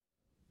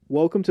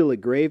Welcome to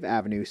LaGrave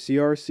Avenue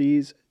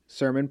CRC's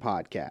Sermon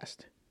Podcast.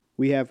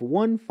 We have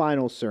one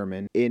final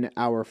sermon in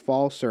our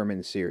fall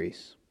sermon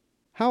series.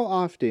 How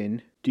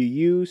often do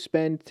you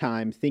spend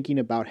time thinking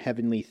about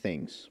heavenly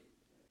things?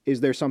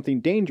 Is there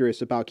something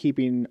dangerous about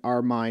keeping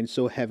our minds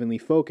so heavenly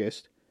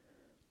focused?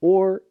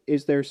 Or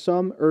is there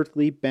some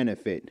earthly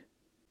benefit?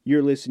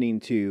 You're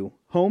listening to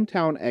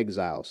Hometown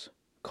Exiles,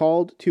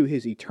 Called to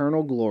His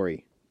Eternal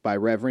Glory by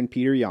Reverend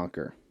Peter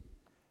Yonker.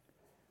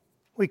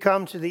 We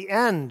come to the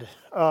end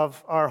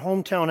of our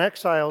Hometown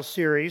Exiles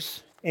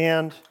series,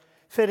 and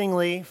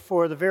fittingly,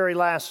 for the very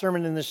last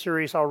sermon in this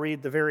series, I'll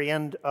read the very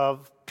end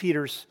of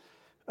Peter's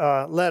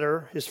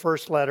letter, his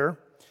first letter.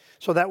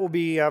 So that will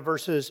be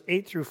verses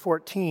 8 through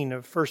 14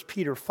 of 1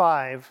 Peter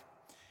 5.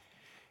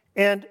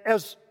 And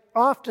as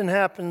often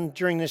happened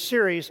during this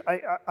series,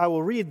 I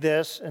will read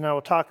this, and I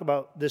will talk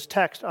about this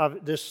text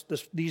of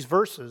these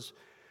verses.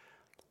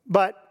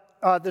 But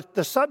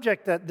the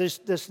subject that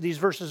these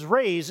verses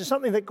raise is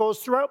something that goes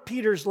throughout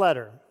Peter's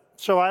letter.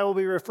 So I will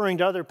be referring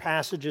to other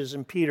passages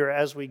in Peter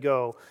as we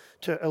go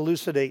to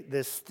elucidate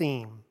this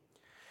theme.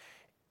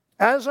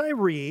 As I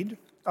read,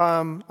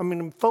 I'm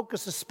going to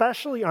focus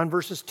especially on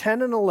verses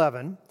 10 and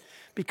 11,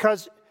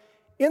 because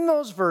in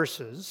those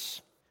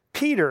verses,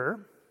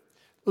 Peter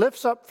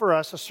lifts up for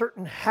us a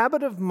certain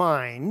habit of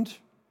mind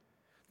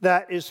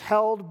that is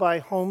held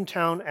by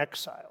hometown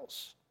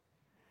exiles.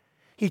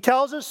 He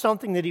tells us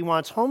something that he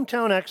wants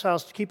hometown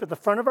exiles to keep at the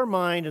front of our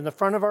mind, in the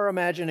front of our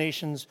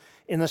imaginations,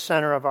 in the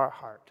center of our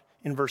heart,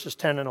 in verses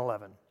 10 and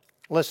 11.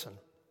 Listen.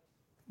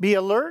 Be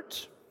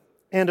alert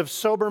and of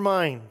sober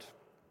mind.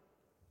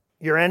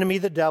 Your enemy,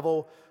 the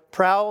devil,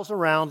 prowls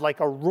around like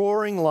a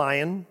roaring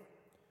lion,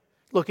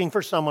 looking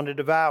for someone to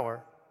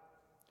devour.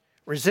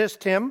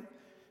 Resist him,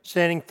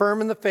 standing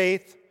firm in the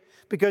faith,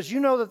 because you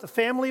know that the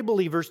family of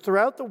believers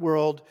throughout the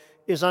world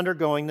is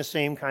undergoing the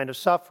same kind of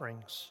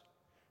sufferings.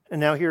 And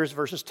now here's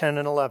verses 10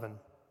 and 11.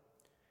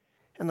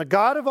 And the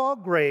God of all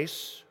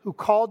grace, who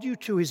called you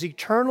to his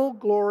eternal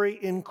glory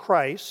in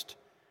Christ,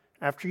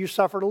 after you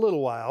suffered a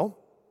little while,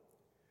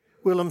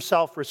 will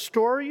himself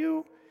restore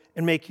you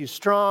and make you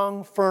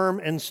strong, firm,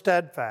 and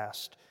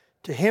steadfast.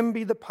 To him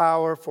be the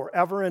power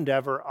forever and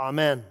ever.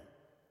 Amen.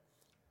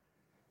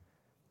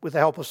 With the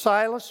help of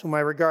Silas, whom I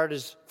regard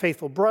as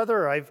faithful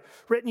brother, I've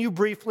written you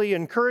briefly,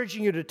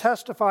 encouraging you to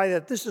testify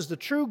that this is the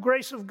true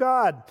grace of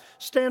God.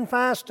 Stand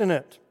fast in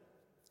it.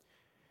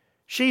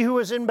 She who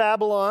is in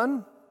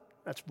Babylon,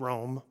 that's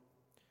Rome,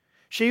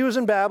 she who is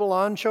in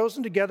Babylon,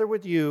 chosen together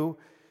with you,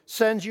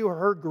 sends you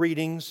her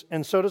greetings,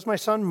 and so does my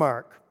son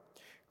Mark.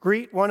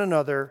 Greet one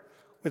another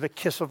with a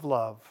kiss of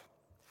love.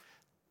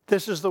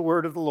 This is the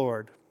word of the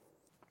Lord.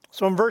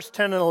 So in verse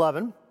 10 and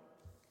 11,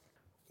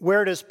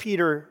 where does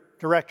Peter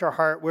direct our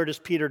heart? Where does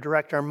Peter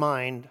direct our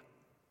mind?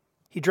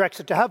 He directs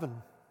it to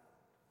heaven.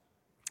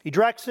 He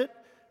directs it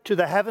to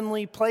the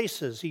heavenly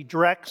places. He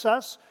directs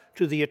us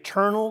to the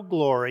eternal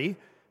glory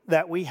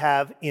that we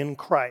have in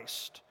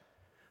Christ.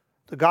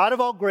 The God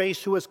of all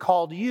grace, who has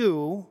called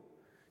you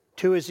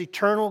to his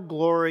eternal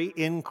glory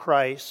in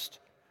Christ,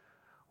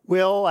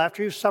 will,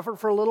 after you've suffered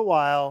for a little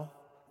while,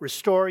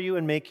 restore you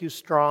and make you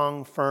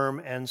strong,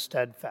 firm, and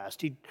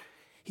steadfast.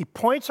 He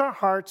points our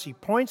hearts, he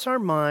points our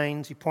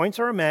minds, he points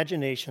our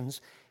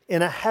imaginations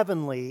in a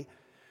heavenly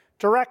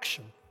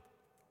direction.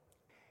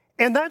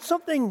 And that's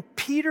something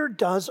Peter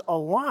does a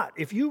lot.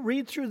 If you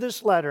read through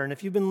this letter, and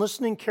if you've been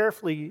listening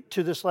carefully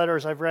to this letter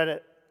as I've read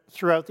it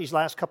throughout these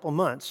last couple of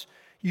months,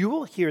 you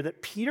will hear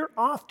that Peter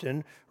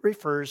often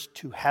refers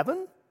to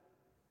heaven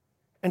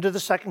and to the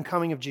second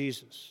coming of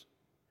Jesus.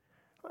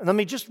 And let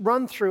me just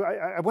run through,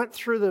 I went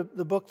through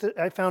the book that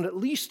I found at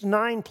least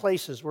 9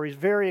 places where he's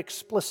very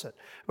explicit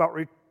about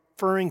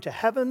referring to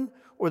heaven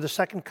or the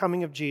second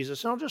coming of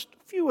Jesus. And I'll just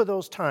a few of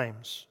those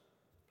times.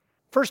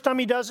 First time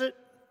he does it,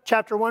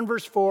 chapter 1,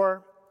 verse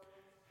 4,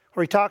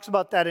 where he talks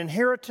about that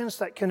inheritance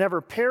that can never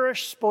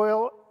perish,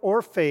 spoil,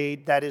 or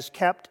fade, that is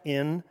kept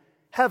in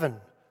heaven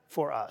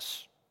for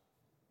us.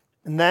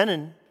 And then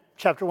in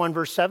chapter 1,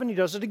 verse 7, he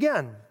does it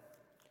again.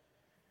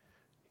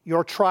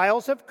 Your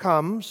trials have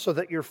come so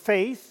that your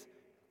faith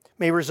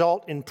may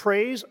result in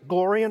praise,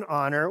 glory, and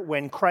honor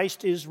when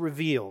Christ is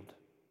revealed.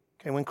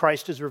 Okay, when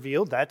Christ is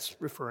revealed, that's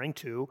referring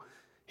to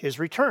his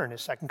return,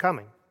 his second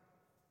coming.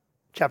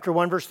 Chapter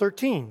 1, verse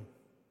 13.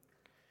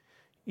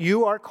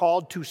 You are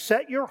called to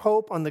set your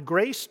hope on the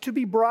grace to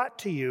be brought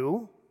to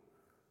you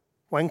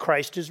when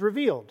Christ is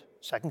revealed,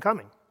 second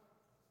coming.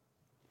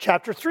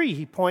 Chapter 3,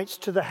 he points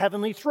to the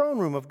heavenly throne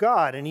room of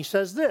God, and he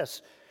says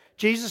this: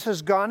 Jesus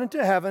has gone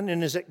into heaven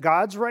and is at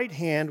God's right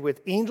hand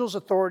with angels,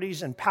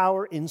 authorities, and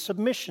power in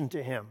submission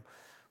to him.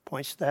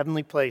 Points to the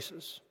heavenly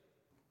places.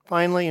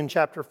 Finally, in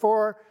chapter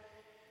 4,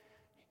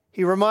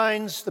 he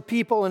reminds the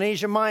people in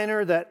Asia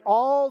Minor that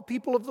all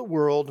people of the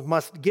world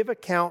must give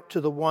account to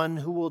the one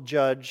who will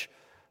judge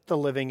the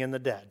living and the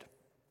dead.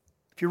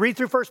 If you read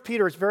through 1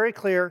 Peter, it's very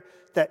clear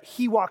that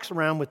he walks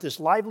around with this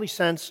lively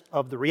sense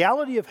of the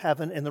reality of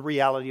heaven and the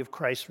reality of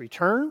Christ's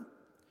return.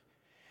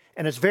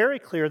 And it's very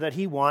clear that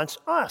he wants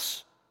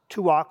us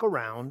to walk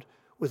around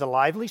with a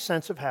lively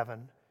sense of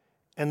heaven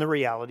and the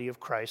reality of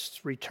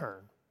Christ's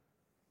return.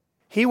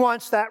 He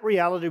wants that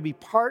reality to be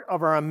part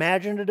of our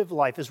imaginative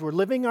life. As we're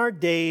living our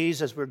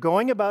days, as we're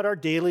going about our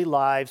daily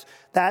lives,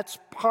 that's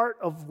part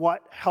of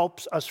what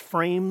helps us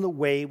frame the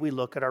way we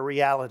look at our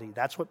reality.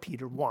 That's what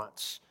Peter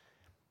wants.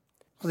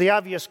 So the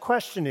obvious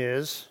question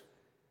is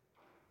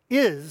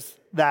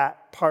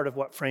that part of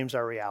what frames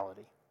our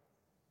reality?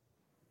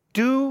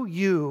 Do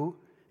you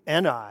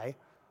and I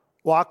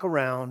walk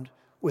around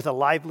with a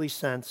lively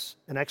sense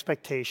and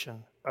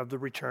expectation of the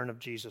return of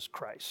Jesus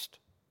Christ?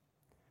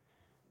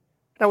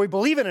 Now, we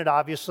believe in it,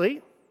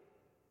 obviously.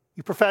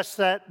 You profess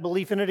that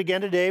belief in it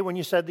again today when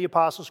you said the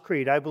Apostles'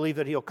 Creed. I believe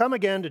that he'll come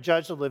again to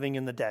judge the living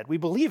and the dead. We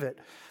believe it.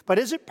 But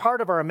is it part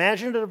of our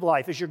imaginative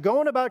life? As you're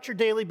going about your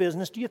daily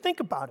business, do you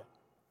think about it?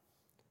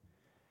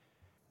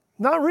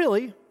 Not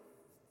really.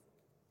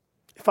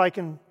 If I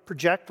can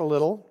project a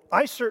little,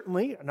 I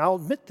certainly, and I'll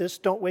admit this,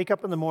 don't wake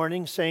up in the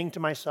morning saying to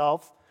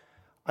myself,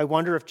 I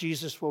wonder if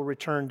Jesus will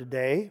return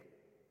today.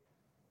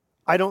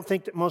 I don't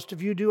think that most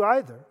of you do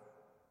either.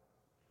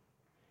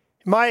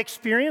 In my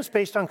experience,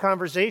 based on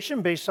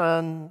conversation, based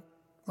on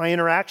my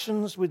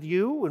interactions with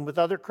you and with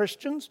other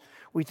Christians,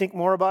 we think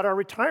more about our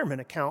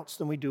retirement accounts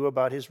than we do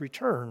about his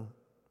return.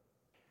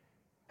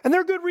 And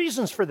there are good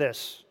reasons for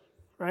this,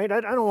 right? I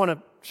don't want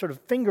to sort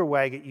of finger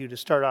wag at you to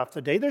start off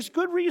the day. There's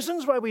good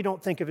reasons why we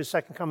don't think of his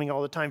second coming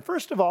all the time.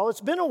 First of all,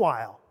 it's been a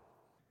while.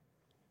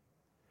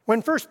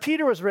 When 1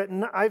 Peter was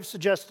written, I've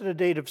suggested a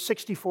date of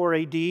 64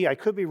 AD. I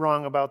could be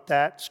wrong about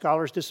that.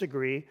 Scholars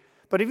disagree.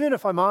 But even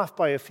if I'm off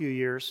by a few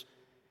years,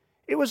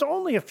 it was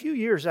only a few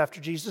years after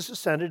Jesus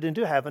ascended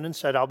into heaven and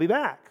said, I'll be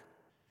back.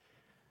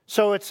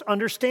 So it's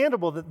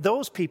understandable that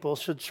those people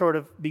should sort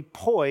of be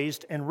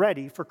poised and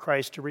ready for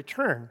Christ to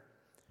return.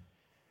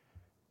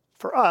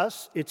 For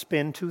us, it's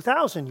been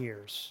 2,000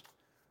 years.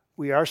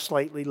 We are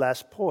slightly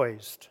less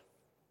poised.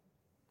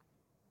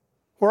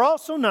 We're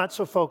also not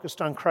so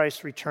focused on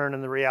Christ's return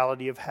and the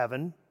reality of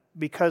heaven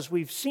because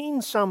we've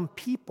seen some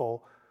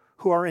people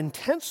who are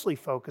intensely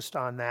focused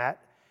on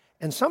that,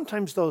 and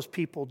sometimes those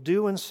people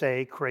do and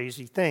say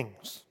crazy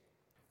things.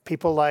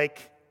 People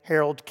like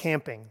Harold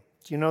Camping.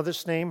 Do you know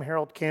this name,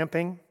 Harold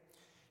Camping?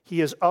 He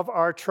is of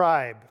our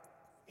tribe.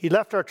 He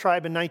left our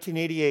tribe in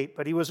 1988,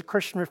 but he was a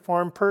Christian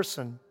Reformed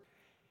person.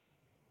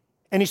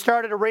 And he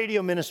started a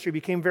radio ministry,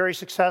 became very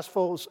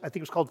successful. I think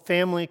it was called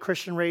Family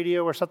Christian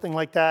Radio or something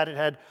like that. It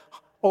had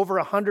over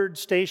 100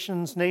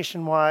 stations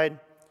nationwide.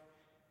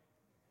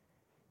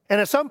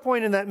 And at some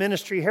point in that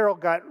ministry,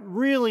 Harold got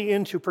really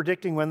into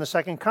predicting when the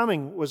second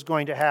coming was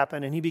going to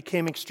happen, and he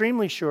became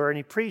extremely sure, and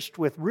he preached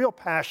with real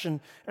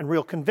passion and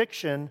real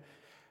conviction.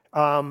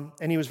 And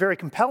he was very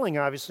compelling,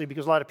 obviously,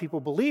 because a lot of people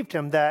believed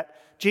him, that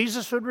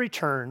Jesus would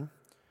return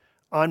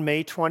on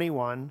May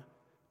 21,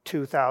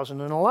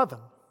 2011.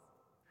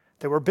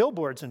 There were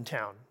billboards in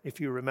town,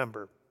 if you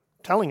remember,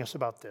 telling us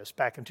about this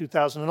back in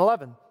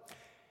 2011.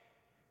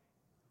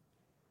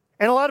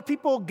 And a lot of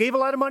people gave a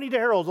lot of money to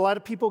Harold. A lot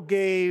of people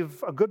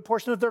gave a good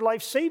portion of their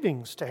life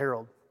savings to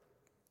Harold.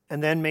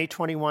 And then May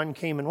 21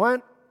 came and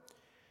went,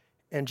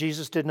 and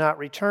Jesus did not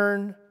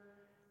return,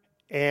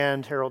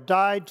 and Harold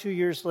died 2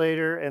 years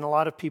later, and a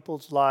lot of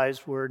people's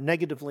lives were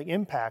negatively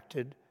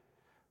impacted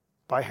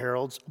by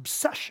Harold's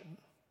obsession.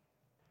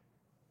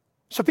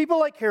 So people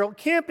like Harold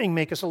Camping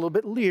make us a little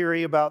bit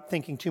leery about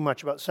thinking too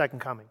much about the second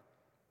coming.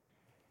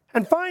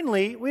 And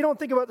finally, we don't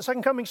think about the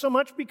second coming so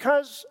much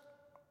because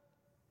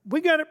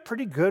we got it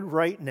pretty good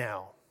right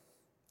now.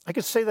 I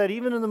could say that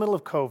even in the middle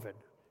of COVID.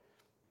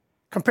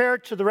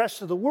 Compared to the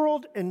rest of the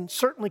world, and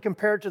certainly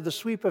compared to the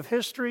sweep of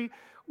history,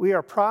 we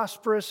are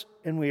prosperous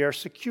and we are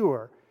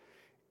secure.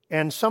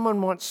 And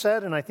someone once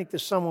said, and I think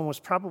this someone was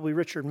probably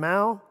Richard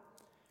Mouw,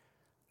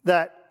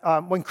 that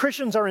when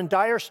Christians are in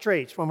dire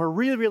straits, when we're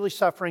really, really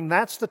suffering,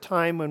 that's the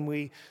time when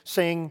we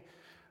sing,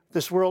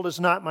 "This world is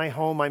not my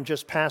home, I'm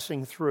just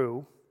passing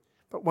through."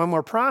 But when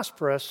we're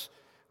prosperous,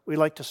 we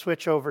like to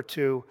switch over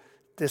to,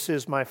 "This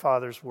is my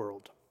Father's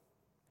world."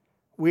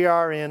 We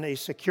are in a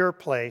secure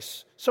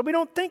place, so we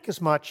don't think as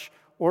much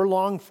or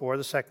long for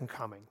the second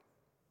coming.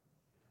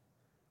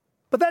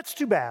 But that's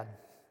too bad.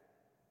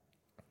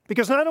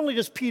 Because not only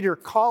does Peter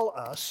call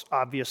us,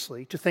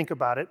 obviously, to think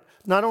about it,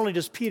 not only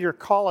does Peter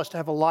call us to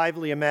have a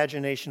lively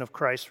imagination of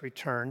Christ's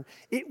return,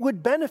 it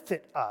would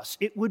benefit us.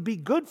 It would be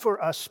good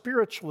for us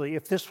spiritually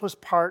if this was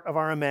part of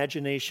our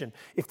imagination,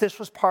 if this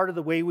was part of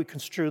the way we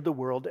construe the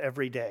world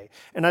every day.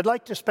 And I'd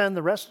like to spend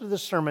the rest of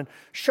this sermon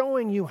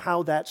showing you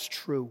how that's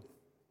true.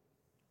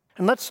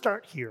 And let's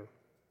start here.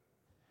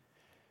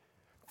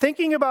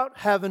 Thinking about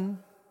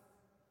heaven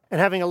and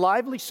having a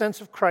lively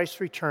sense of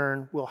Christ's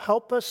return will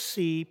help us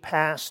see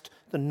past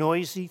the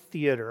noisy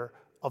theater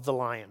of the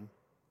lion.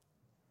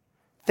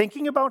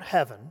 Thinking about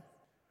heaven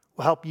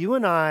will help you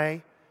and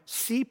I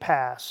see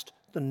past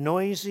the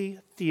noisy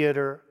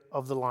theater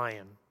of the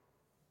lion.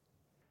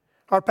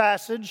 Our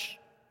passage,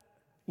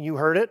 you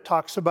heard it,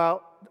 talks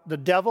about the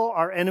devil,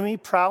 our enemy,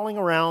 prowling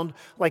around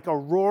like a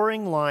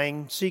roaring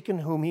lion, seeking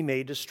whom he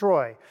may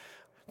destroy.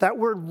 That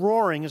word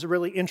roaring is a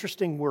really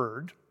interesting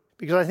word,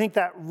 because I think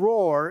that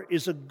roar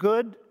is a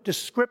good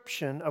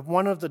description of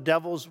one of the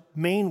devil's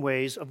main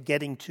ways of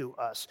getting to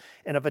us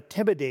and of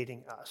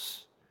intimidating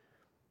us.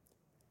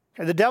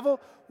 Okay, the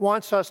devil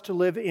wants us to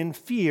live in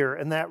fear,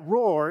 and that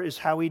roar is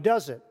how he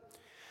does it.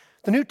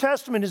 The New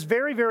Testament is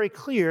very, very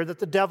clear that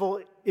the devil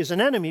is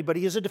an enemy, but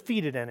he is a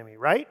defeated enemy,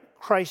 right?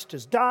 Christ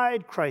has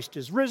died, Christ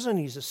is risen,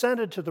 he's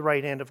ascended to the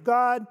right hand of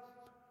God.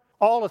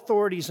 All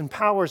authorities and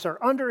powers are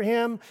under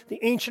him. The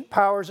ancient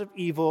powers of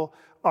evil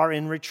are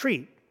in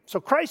retreat. So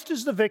Christ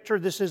is the victor.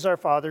 This is our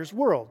Father's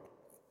world.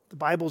 The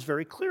Bible is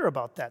very clear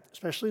about that,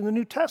 especially in the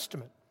New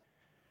Testament.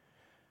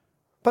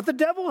 But the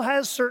devil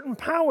has certain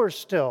powers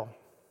still.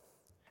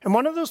 And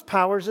one of those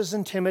powers is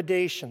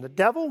intimidation. The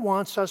devil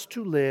wants us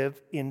to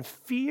live in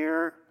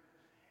fear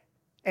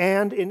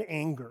and in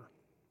anger.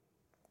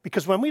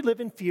 Because when we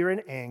live in fear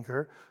and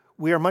anger,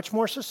 we are much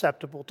more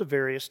susceptible to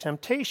various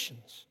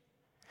temptations.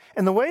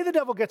 And the way the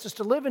devil gets us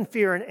to live in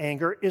fear and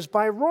anger is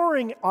by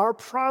roaring our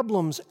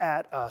problems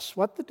at us.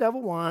 What the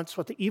devil wants,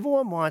 what the evil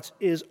one wants,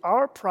 is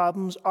our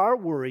problems, our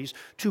worries,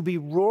 to be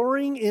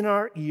roaring in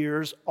our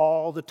ears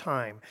all the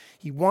time.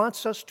 He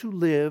wants us to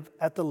live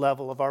at the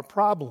level of our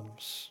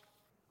problems.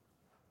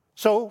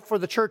 So, for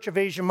the church of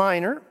Asia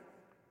Minor,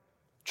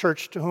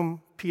 church to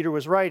whom Peter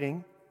was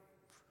writing,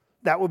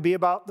 that would be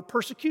about the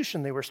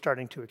persecution they were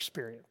starting to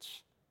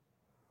experience.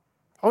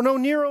 Oh no,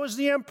 Nero is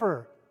the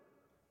emperor.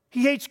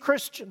 He hates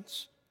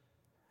Christians.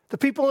 The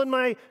people in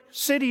my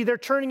city, they're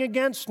turning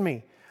against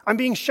me. I'm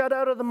being shut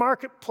out of the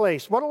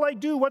marketplace. What'll I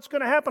do? What's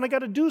going to happen? I got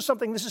to do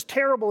something. This is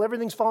terrible.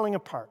 Everything's falling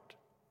apart.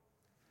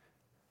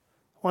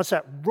 Wants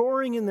that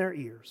roaring in their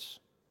ears.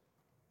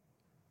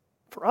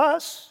 For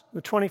us,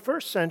 the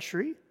 21st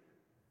century,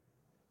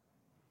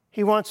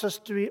 he wants us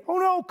to be, oh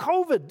no,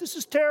 COVID, this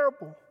is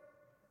terrible.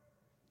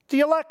 The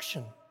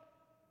election.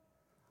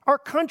 Our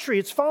country,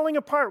 it's falling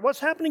apart. What's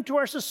happening to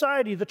our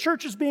society? The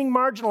church is being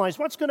marginalized.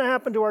 What's going to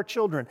happen to our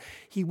children?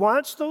 He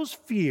wants those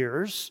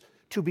fears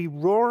to be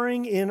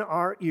roaring in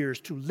our ears,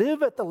 to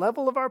live at the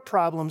level of our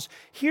problems,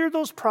 hear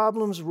those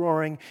problems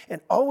roaring,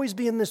 and always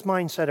be in this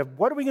mindset of,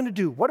 what are we going to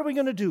do? What are we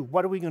going to do?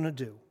 What are we going to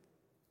do?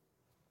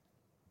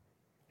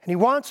 And he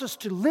wants us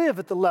to live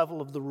at the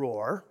level of the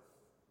roar,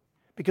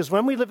 because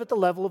when we live at the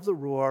level of the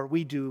roar,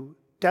 we do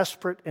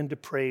desperate and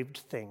depraved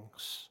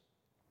things.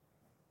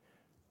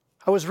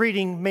 I was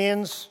reading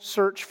Man's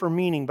Search for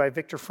Meaning by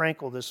Viktor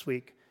Frankl this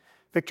week.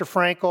 Viktor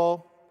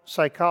Frankl,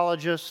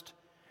 psychologist,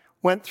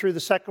 went through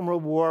the Second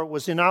World War,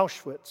 was in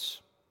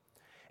Auschwitz.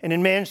 And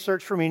in Man's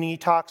Search for Meaning, he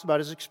talks about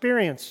his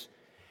experience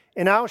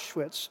in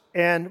Auschwitz.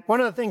 And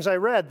one of the things I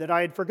read that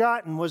I had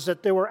forgotten was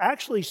that there were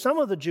actually some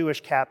of the Jewish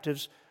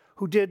captives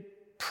who did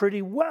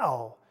pretty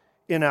well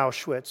in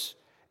Auschwitz,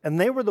 and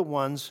they were the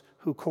ones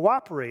who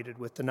cooperated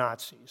with the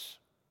Nazis.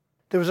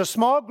 There was a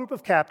small group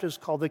of captives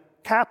called the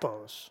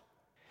Kapos.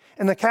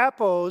 And the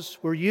Kapos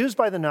were used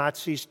by the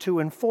Nazis to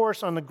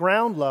enforce on the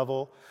ground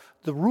level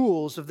the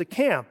rules of the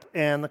camp.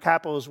 And the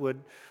Kapos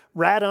would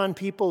rat on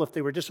people if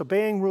they were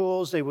disobeying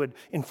rules. They would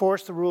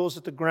enforce the rules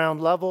at the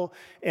ground level.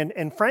 And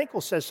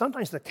Frankl says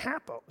sometimes the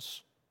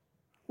Kapos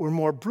were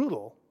more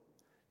brutal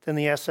than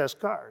the SS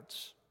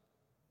guards.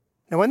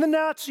 Now, when the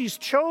Nazis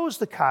chose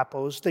the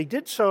Kapos, they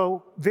did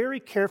so very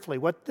carefully.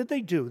 What did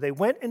they do? They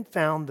went and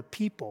found the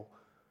people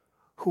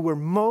who were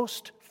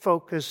most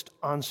focused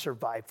on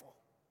survival.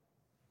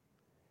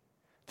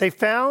 They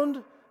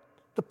found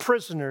the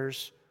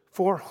prisoners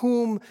for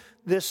whom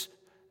this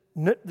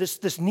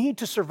need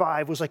to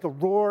survive was like a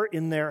roar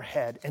in their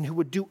head, and who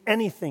would do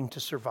anything to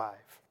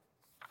survive.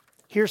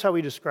 Here's how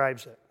he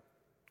describes it.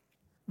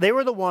 They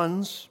were the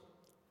ones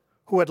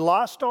who had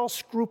lost all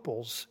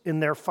scruples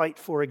in their fight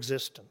for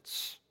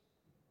existence.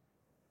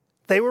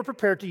 They were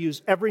prepared to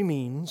use every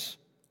means,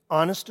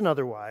 honest and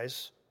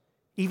otherwise,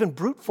 even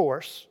brute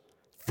force,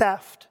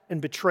 theft,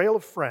 and betrayal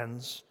of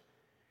friends,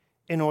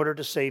 in order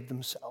to save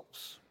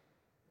themselves.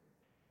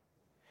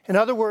 In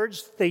other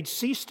words, they'd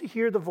cease to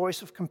hear the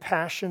voice of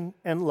compassion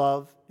and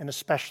love, and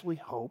especially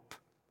hope.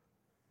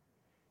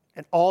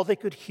 And all they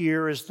could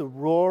hear is the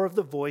roar of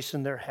the voice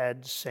in their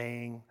head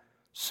saying,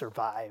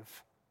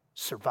 survive,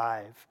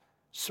 survive,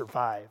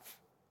 survive.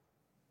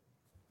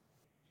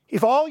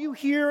 If all you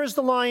hear is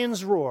the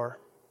lion's roar,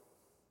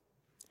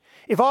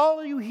 if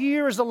all you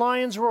hear is the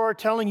lion's roar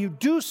telling you,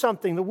 do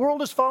something, the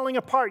world is falling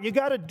apart, you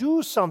got to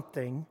do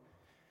something,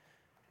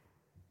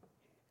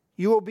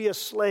 you will be a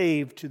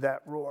slave to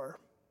that roar.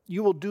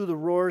 You will do the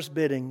roar's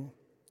bidding,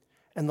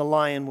 and the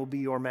lion will be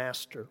your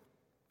master.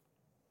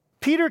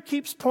 Peter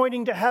keeps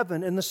pointing to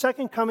heaven and the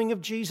second coming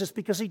of Jesus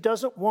because he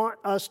doesn't want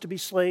us to be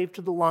slave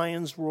to the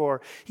lion's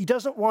roar. He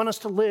doesn't want us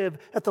to live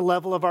at the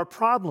level of our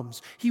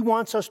problems. He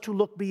wants us to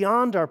look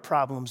beyond our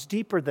problems,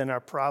 deeper than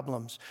our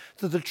problems,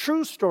 to the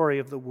true story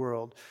of the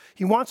world.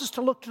 He wants us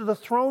to look to the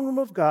throne room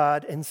of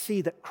God and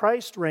see that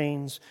Christ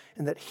reigns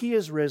and that he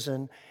is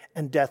risen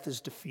and death is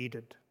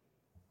defeated.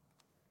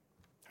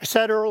 I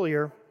said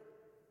earlier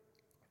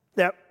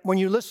that when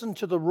you listen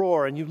to the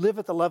roar and you live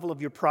at the level of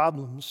your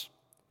problems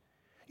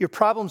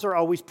are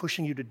always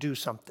pushing you to do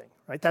something,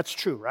 right? That's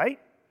true, right?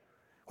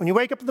 When you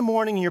wake up in the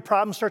morning and your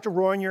problems start to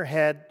roar in your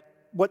head,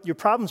 what your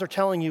problems are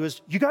telling you is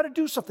you got to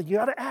do something, you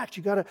got to act,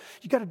 you got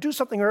to do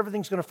something or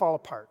everything's going to fall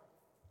apart.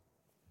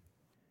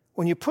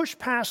 When you push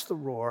past the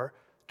roar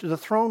to the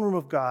throne room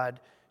of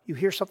God, you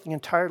hear something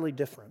entirely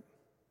different.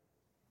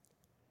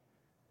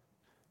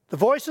 The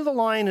voice of the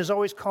lion is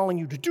always calling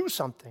you to do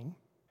something,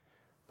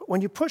 but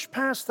when you push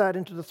past that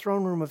into the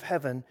throne room of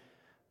heaven,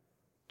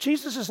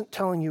 Jesus isn't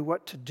telling you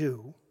what to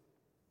do.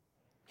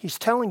 He's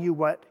telling you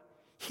what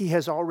he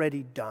has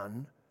already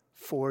done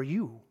for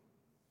you.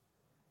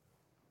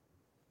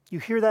 You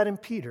hear that in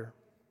Peter.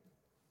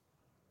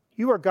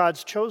 You are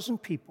God's chosen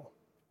people,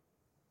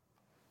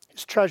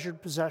 his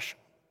treasured possession.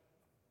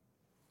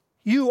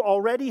 You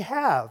already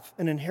have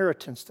an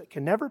inheritance that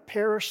can never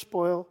perish,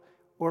 spoil,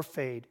 or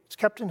fade. It's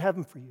kept in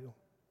heaven for you.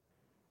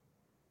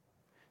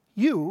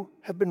 You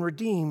have been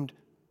redeemed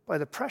by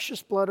the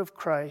precious blood of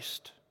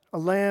Christ, a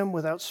lamb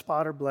without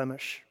spot or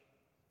blemish.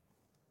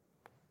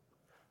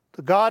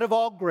 The God of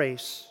all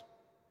grace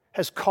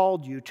has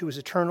called you to his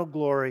eternal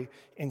glory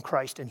in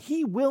Christ, and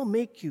he will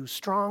make you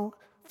strong,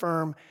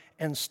 firm,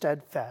 and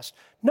steadfast.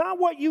 Not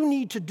what you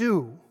need to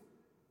do,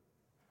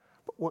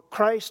 but what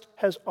Christ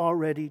has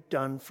already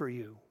done for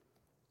you.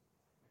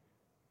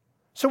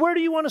 So where do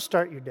you want to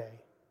start your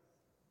day?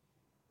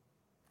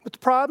 With the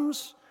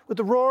problems? With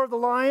the roar of the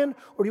lion?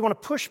 Or do you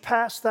want to push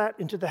past that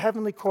into the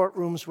heavenly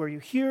courtrooms where you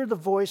hear the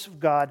voice of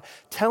God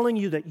telling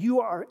you that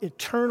you are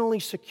eternally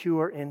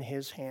secure in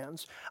his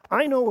hands?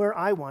 I know where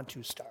I want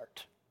to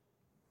start.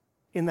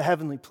 In the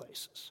heavenly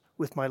places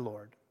with my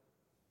Lord.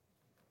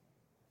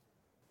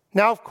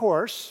 Now, of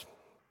course,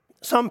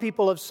 some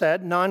people have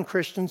said,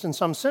 non-Christians and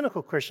some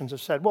cynical Christians have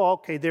said, well,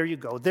 okay, there you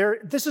go.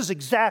 This is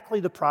exactly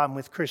the problem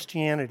with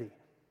Christianity.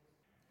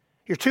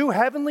 You're too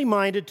heavenly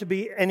minded to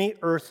be any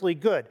earthly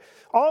good.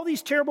 All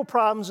these terrible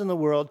problems in the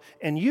world,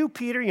 and you,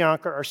 Peter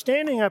Yonker, are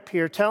standing up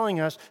here telling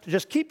us to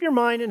just keep your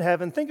mind in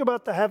heaven, think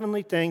about the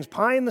heavenly things,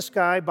 pie in the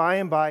sky, by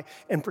and by,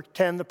 and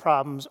pretend the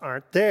problems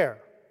aren't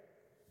there.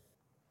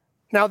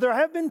 Now, there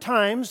have been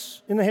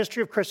times in the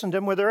history of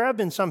Christendom where there have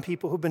been some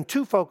people who've been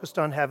too focused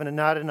on heaven and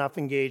not enough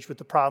engaged with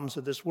the problems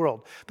of this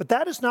world. But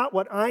that is not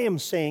what I am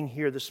saying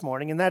here this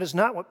morning, and that is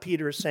not what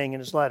Peter is saying in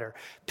his letter.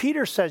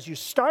 Peter says you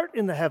start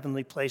in the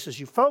heavenly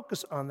places, you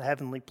focus on the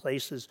heavenly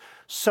places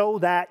so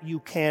that you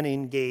can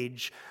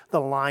engage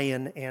the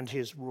lion and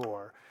his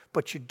roar.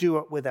 But you do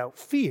it without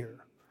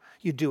fear.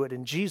 You do it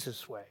in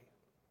Jesus' way.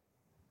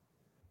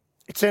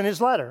 It's in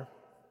his letter.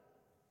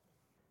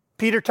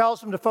 Peter tells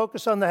them to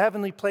focus on the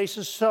heavenly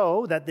places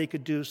so that they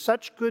could do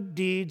such good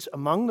deeds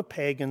among the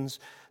pagans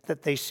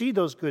that they see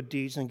those good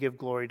deeds and give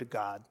glory to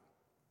God.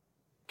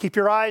 Keep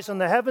your eyes on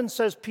the heavens,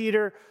 says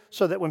Peter,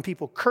 so that when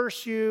people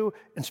curse you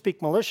and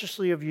speak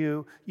maliciously of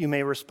you, you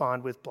may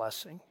respond with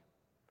blessing.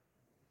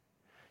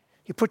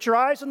 You put your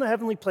eyes on the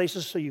heavenly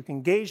places so you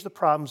can gauge the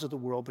problems of the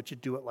world, but you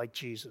do it like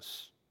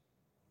Jesus.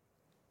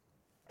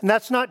 And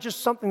that's not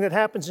just something that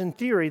happens in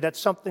theory, that's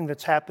something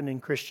that's happened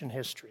in Christian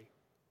history.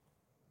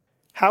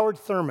 Howard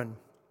Thurman,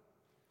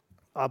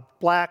 a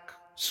black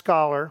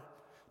scholar,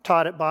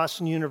 taught at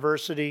Boston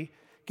University,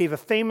 gave a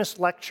famous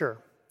lecture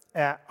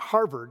at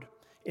Harvard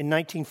in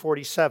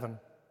 1947.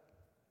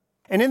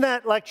 And in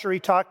that lecture, he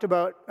talked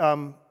about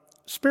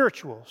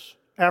spirituals,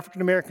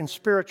 African-American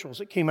spirituals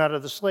that came out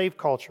of the slave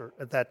culture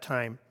at that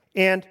time.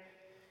 And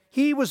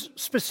he was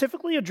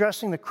specifically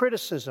addressing the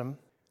criticism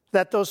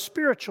that those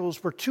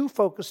spirituals were too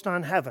focused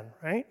on heaven,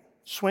 right?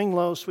 Swing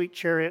low, sweet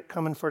chariot,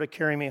 coming for to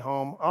carry me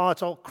home. Oh,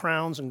 it's all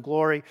crowns and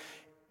glory.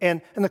 And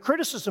the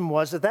criticism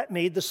was that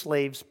made the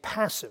slaves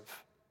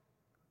passive.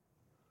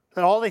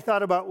 That all they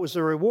thought about was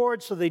the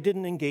reward, so they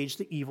didn't engage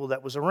the evil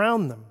that was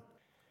around them.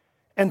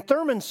 And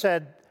Thurman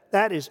said,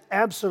 that is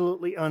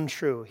absolutely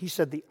untrue. He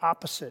said the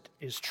opposite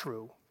is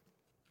true.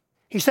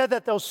 He said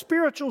that those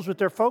spirituals, with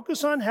their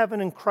focus on heaven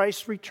and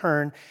Christ's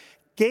return,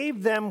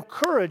 gave them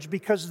courage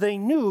because they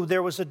knew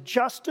there was a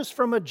justice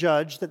from a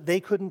judge that they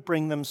couldn't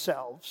bring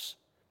themselves.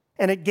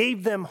 And it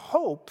gave them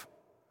hope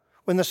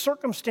when the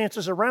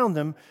circumstances around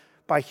them,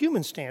 by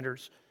human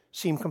standards,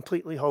 seemed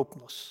completely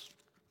hopeless.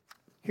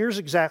 Here's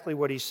exactly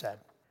what he said.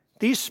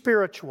 These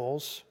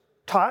spirituals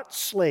taught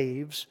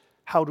slaves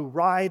how to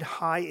ride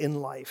high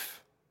in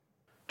life,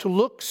 to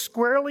look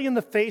squarely in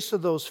the face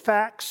of those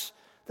facts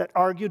that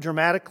argue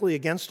dramatically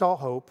against all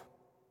hope,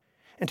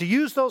 and to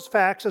use those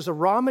facts as a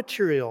raw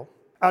material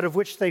out of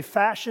which they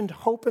fashioned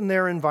hope in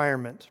their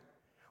environment,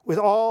 with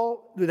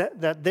all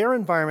that their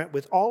environment,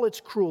 with all its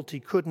cruelty,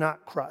 could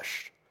not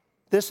crush.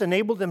 This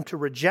enabled them to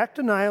reject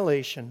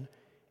annihilation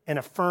and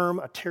affirm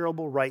a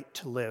terrible right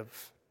to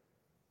live.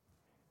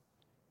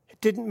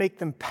 It didn't make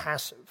them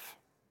passive.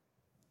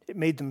 It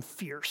made them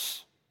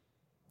fierce.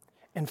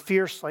 And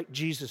fierce like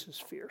Jesus is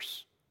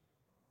fierce.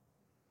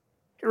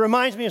 It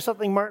reminds me of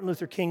something Martin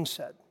Luther King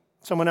said,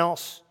 someone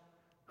else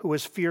who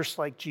was fierce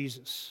like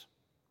Jesus.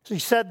 So he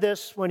said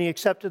this when he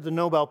accepted the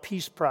Nobel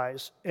Peace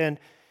Prize. And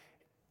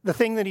the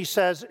thing that he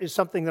says is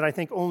something that I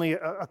think only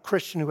a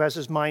Christian who has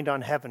his mind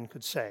on heaven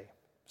could say.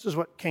 This is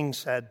what King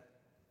said.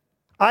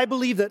 I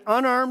believe that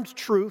unarmed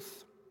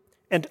truth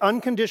and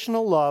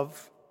unconditional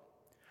love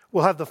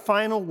will have the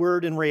final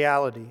word in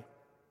reality.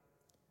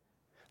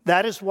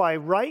 That is why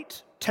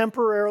right,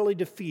 temporarily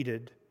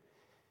defeated,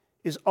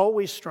 is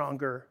always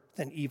stronger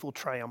than evil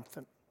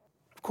triumphant.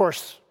 Of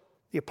course,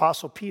 the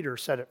Apostle Peter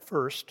said it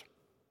first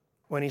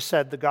when he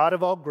said, "The God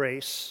of all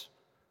grace,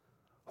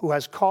 who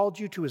has called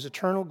you to his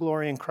eternal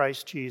glory in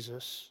Christ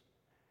Jesus,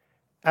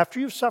 after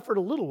you've suffered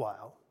a little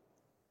while,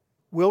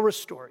 will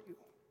restore you,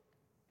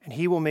 and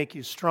he will make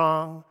you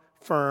strong,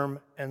 firm,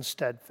 and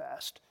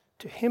steadfast.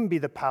 To him be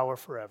the power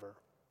forever.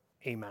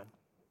 Amen."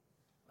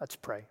 Let's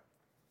pray.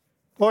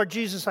 Lord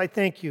Jesus, I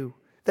thank you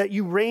that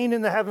you reign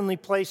in the heavenly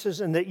places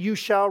and that you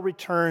shall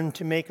return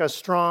to make us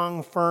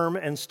strong, firm,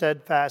 and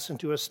steadfast and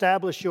to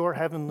establish your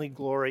heavenly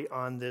glory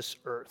on this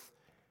earth.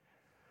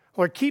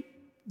 Lord,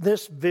 keep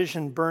this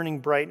vision burning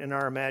bright in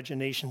our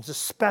imaginations,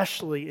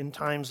 especially in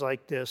times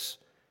like this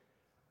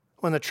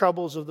when the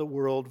troubles of the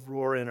world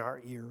roar in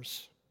our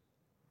ears.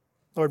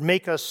 Lord,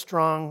 make us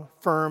strong,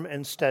 firm,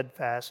 and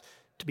steadfast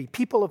to be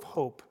people of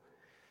hope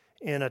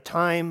in a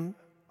time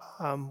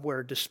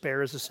where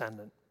despair is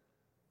ascendant.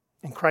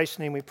 In Christ's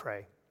name we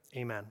pray.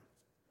 Amen.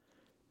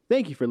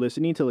 Thank you for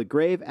listening to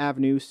LaGrave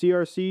Avenue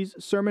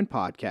CRC's Sermon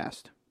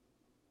Podcast.